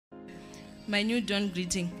my new dawn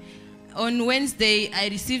greeting. On Wednesday, I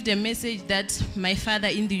received a message that my father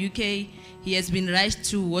in the UK, he has been rushed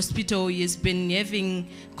to hospital. He has been having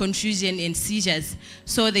confusion and seizures.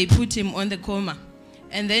 So they put him on the coma.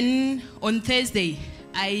 And then on Thursday,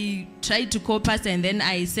 I tried to call Pastor, and then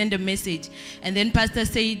I sent a message. And then Pastor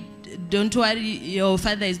said, don't worry, your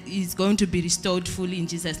father is going to be restored fully in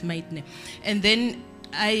Jesus' mighty name. And then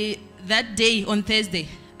that day on Thursday,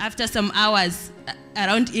 after some hours,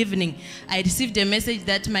 around evening, I received a message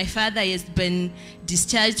that my father has been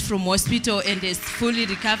discharged from hospital and is fully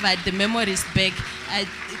recovered. The memory is back.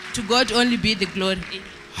 To God only be the glory.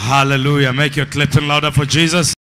 Hallelujah. Make your clapping louder for Jesus.